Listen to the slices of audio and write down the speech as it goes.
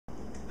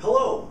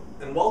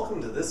and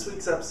welcome to this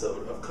week's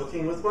episode of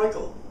Cooking with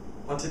Michael.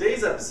 On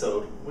today's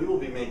episode, we will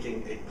be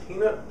making a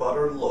peanut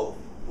butter loaf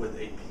with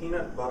a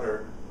peanut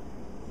butter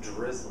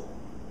drizzle.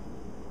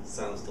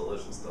 Sounds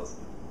delicious, doesn't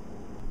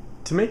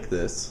it? To make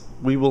this,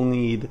 we will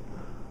need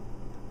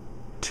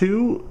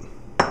cut.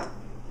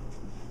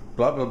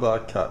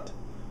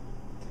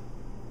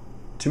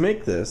 To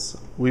make this,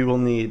 we will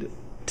need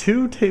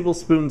 2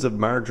 tablespoons of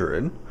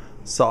margarine,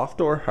 soft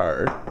or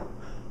hard,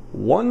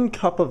 1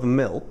 cup of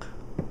milk,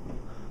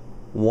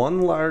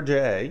 1 large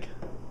egg,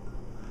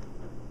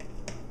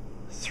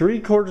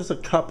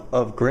 3/4 cup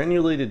of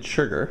granulated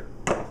sugar,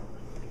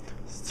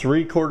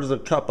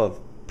 3/4 cup of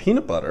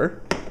peanut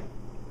butter,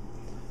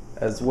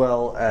 as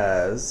well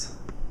as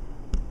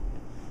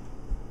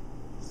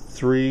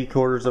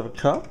 3/4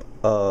 cup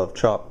of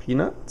chopped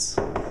peanuts,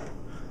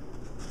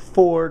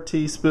 4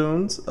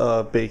 teaspoons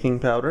of baking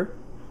powder,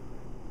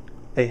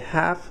 a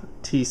half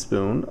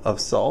teaspoon of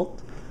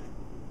salt,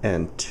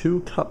 and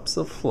 2 cups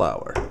of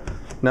flour.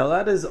 Now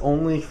that is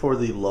only for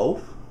the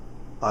loaf.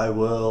 I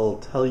will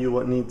tell you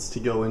what needs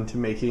to go into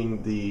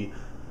making the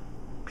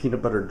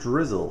peanut butter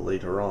drizzle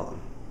later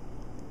on.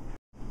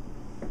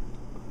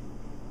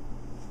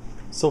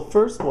 So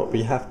first what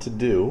we have to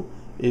do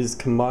is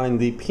combine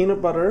the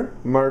peanut butter,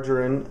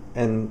 margarine,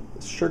 and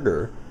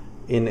sugar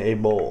in a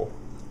bowl.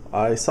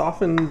 I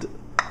softened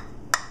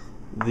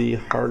the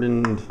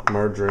hardened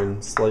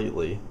margarine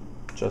slightly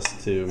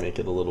just to make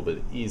it a little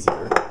bit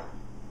easier.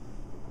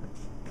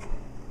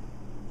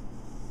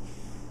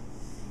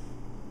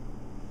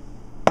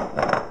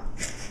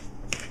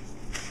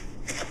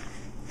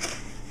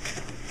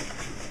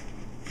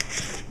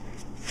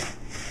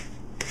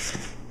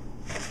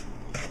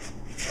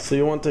 So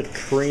you want to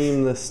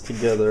cream this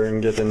together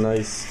and get a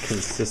nice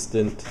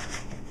consistent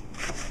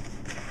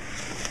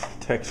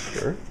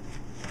texture.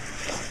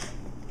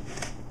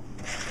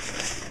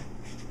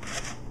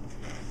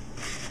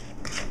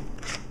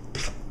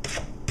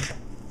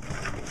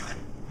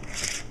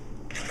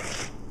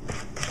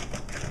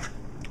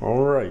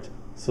 Alright,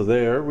 so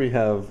there we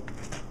have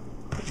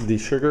the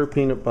sugar,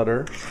 peanut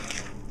butter,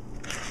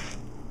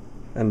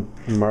 and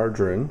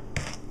margarine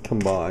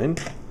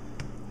combined.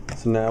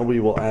 So now we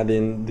will add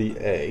in the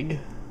egg.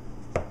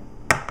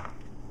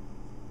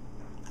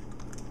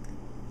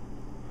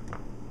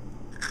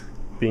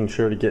 Being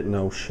sure to get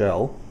no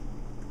shell.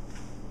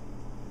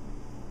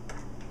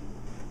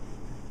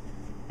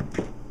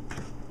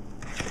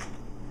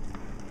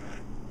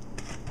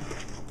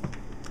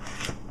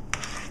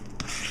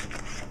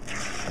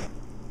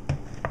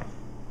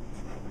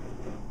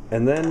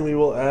 And then we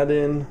will add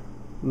in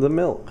the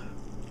milk.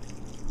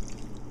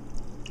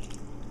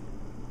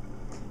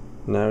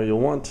 Now you'll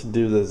want to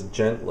do this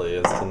gently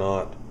as to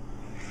not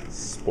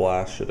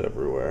splash it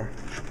everywhere.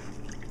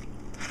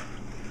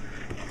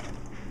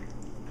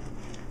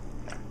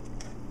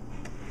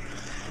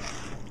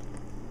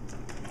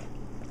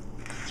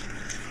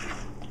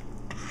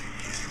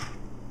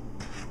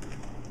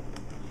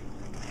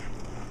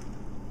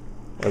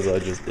 As I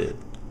just did.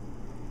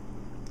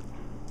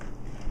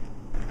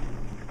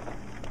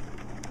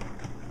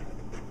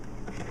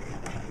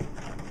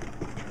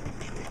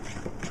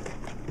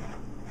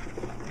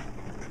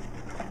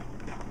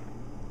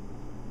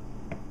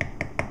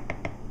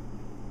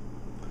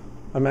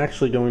 I'm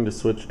actually going to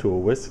switch to a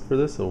whisk for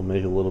this. It will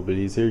make it a little bit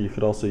easier. You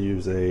could also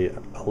use a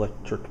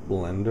electric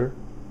blender.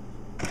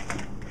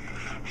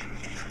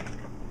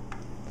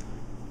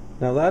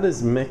 Now that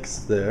is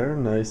mixed there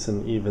nice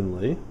and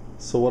evenly.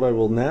 So what I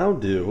will now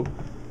do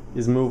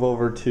is move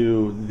over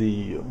to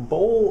the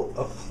bowl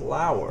of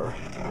flour.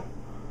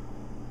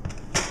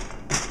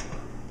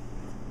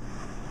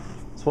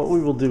 So what we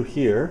will do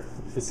here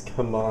is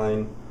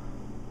combine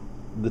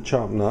the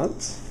chopped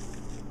nuts,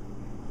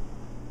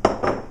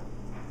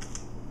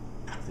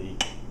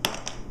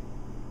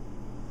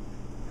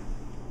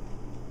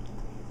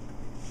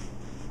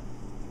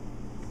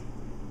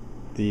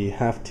 the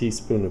half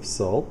teaspoon of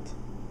salt,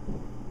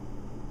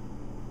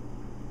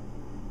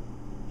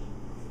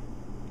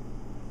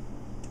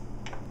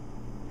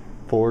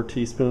 four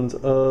teaspoons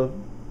of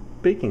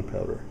baking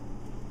powder,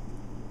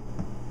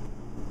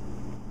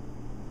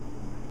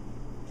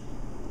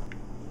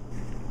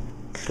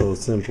 so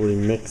simply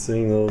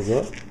mixing those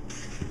up.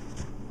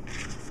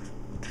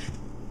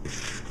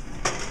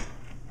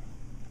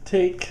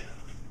 Take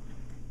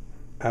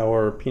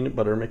our peanut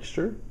butter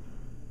mixture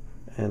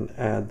and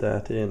add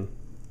that in.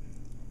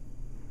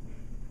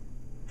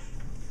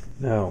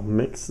 Now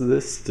mix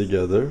this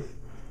together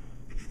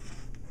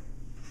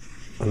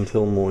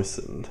until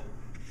moistened.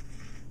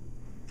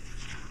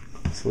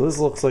 So this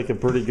looks like a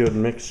pretty good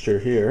mixture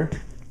here.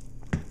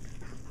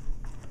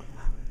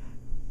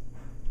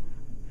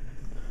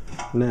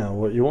 Now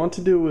what you want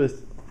to do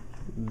with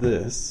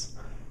this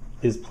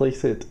is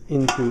place it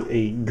into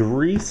a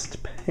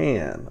greased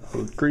pan,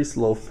 a greased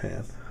loaf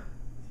pan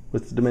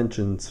with the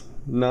dimensions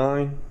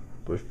 9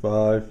 by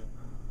 5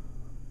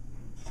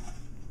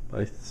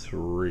 by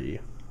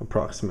 3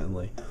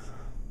 approximately.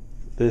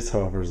 This,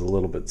 however, is a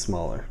little bit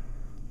smaller,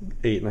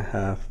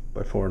 8.5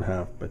 by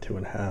 4.5 by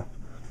 2.5.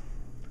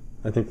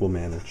 I think we'll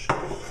manage.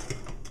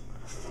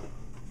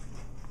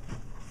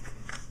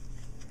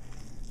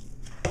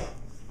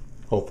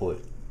 Hopefully.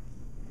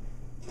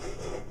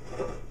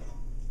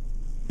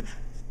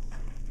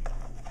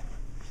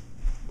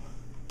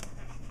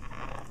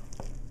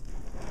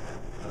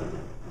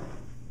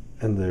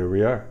 And there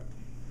we are.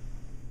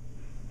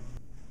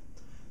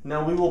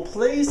 Now we will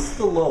place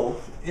the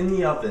loaf in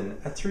the oven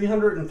at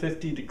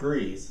 350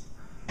 degrees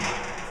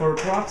for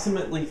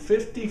approximately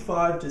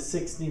 55 to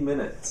 60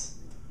 minutes,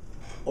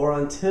 or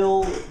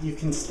until you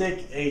can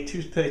stick a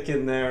toothpick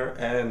in there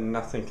and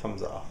nothing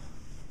comes off.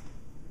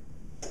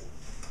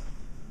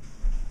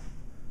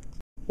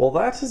 While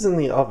that is in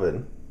the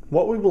oven,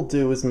 what we will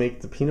do is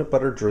make the peanut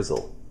butter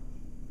drizzle.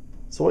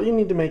 So what you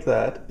need to make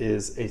that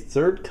is a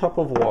 1/3 cup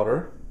of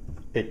water,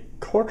 a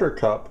 1/4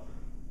 cup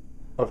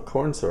of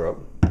corn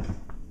syrup,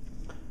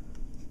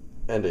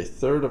 and a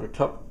 1/3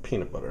 cup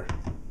peanut butter.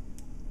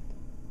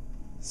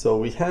 So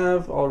we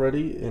have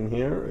already in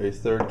here a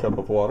 1/3 cup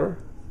of water.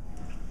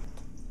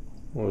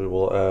 We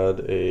will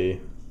add a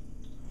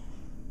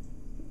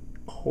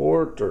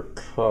 1/4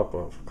 cup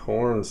of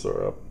corn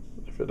syrup,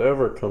 if it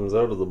ever comes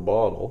out of the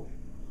bottle.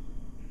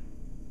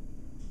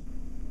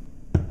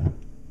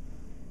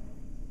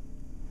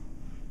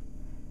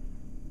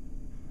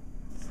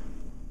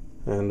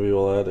 And we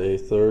will add a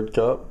 1/3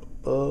 cup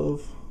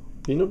of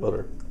peanut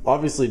butter.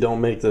 Obviously don't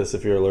make this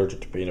if you're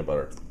allergic to peanut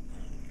butter.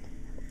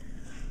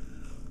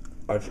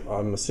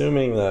 I'm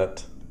assuming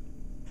that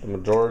the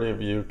majority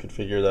of you could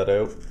figure that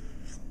out,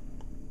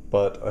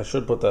 but I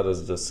should put that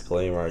as a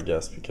disclaimer, I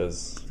guess,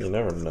 because you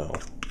never know.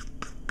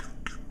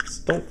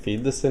 Just don't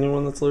feed this to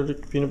anyone that's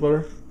allergic to peanut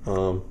butter.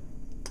 That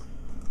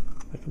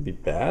could be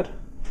bad.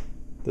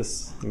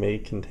 This may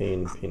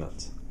contain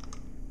peanuts.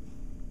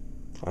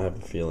 I have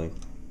a feeling.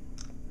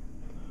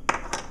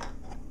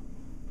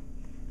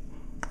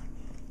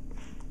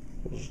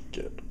 Just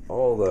get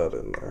all that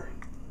in there.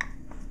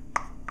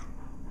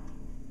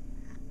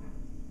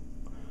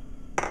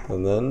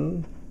 And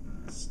then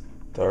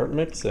start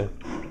mixing.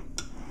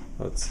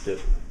 Let's get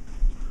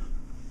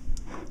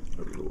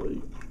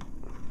everybody.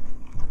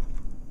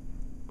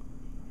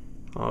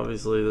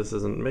 Obviously this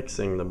isn't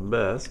mixing the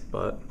best,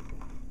 but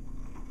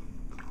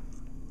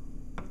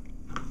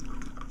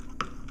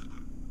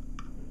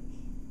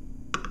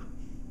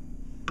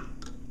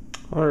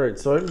alright,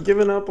 so I've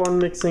given up on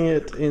mixing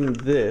it in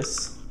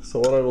this. So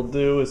what I will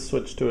do is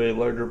switch to a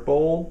larger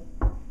bowl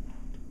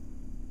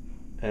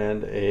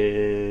and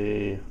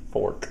a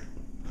fork,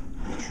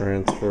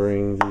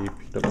 transferring the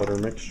peanut butter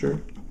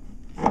mixture.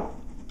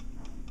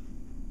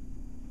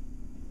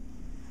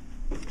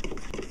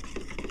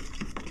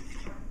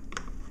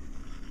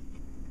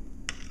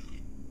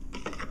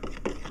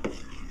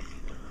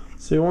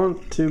 So you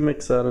want to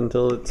mix that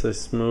until it's a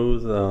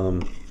smooth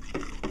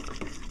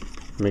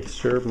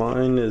mixture.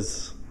 Mine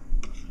is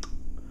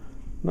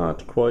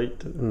not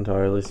quite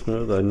entirely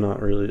smooth.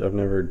 I've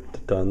never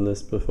done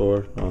this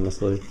before,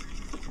 honestly.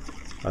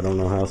 I don't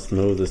know how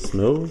smooth is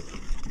smooth.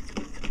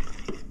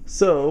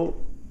 So,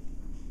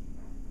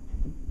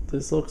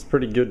 this looks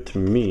pretty good to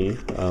me.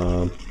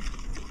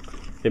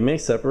 It may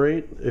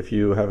separate if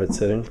you have it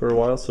sitting for a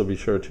while, so be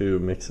sure to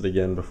mix it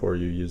again before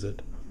you use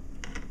it.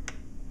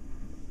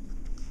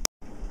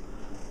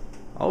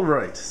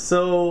 Alright,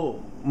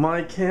 so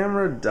my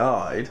camera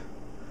died.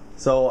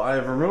 So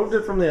I've removed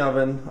it from the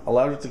oven,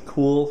 allowed it to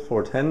cool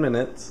for 10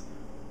 minutes,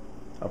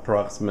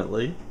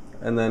 approximately,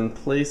 and then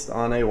placed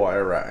on a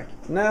wire rack.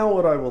 Now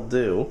what I will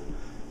do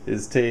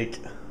is take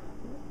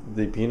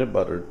the peanut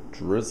butter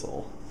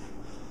drizzle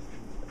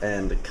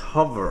and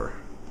cover.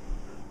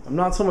 I'm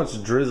not so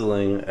much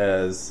drizzling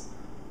as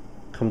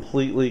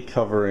completely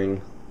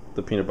covering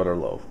the peanut butter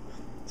loaf.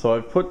 So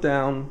I've put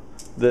down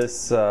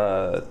this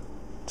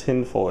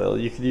tin foil.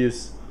 You could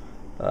use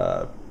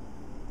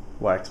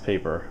wax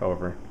paper,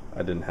 however, I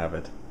didn't have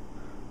it.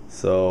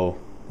 So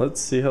let's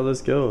see how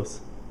this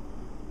goes.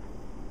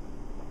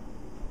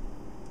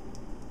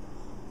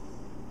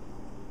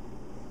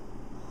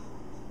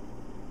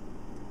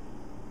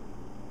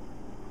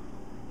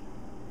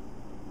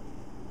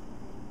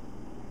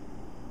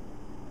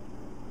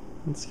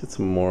 Let's get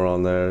some more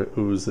on there,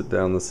 ooze it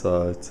down the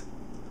sides.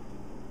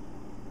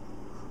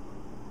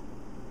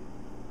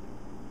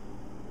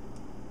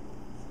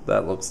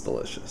 That looks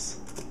delicious.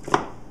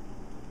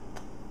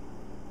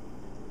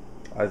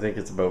 I think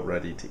it's about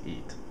ready to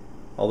eat.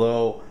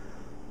 Although,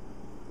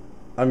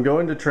 I'm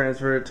going to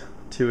transfer it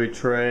to a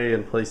tray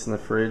and place in the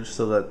fridge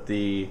so that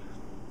the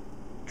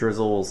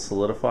drizzle will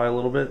solidify a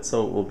little bit,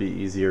 so it will be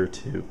easier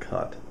to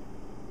cut.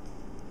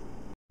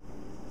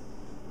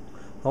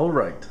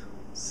 Alright,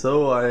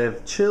 so I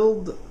have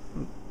chilled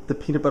the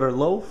peanut butter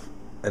loaf,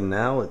 and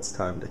now it's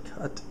time to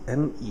cut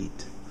and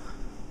eat.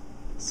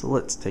 So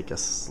let's take a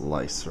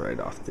slice right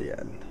off the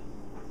end.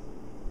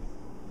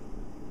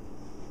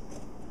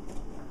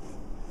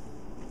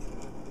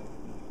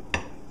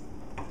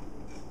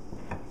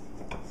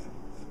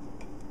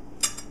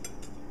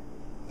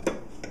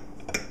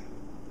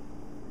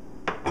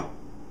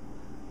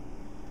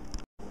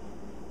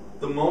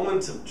 The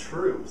moment of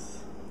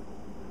truth.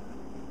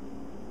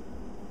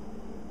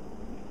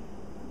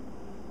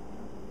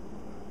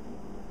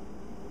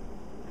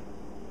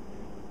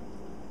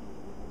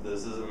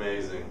 This is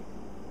amazing.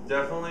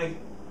 Definitely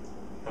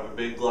have a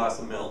big glass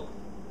of milk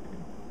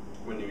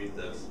when you eat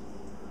this.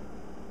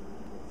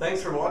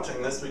 Thanks for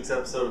watching this week's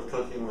episode of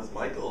Cooking with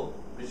Michael.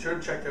 Be sure to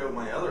check out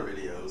my other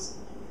videos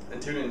and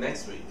tune in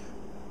next week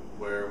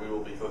where we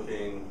will be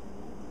cooking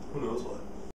who knows what.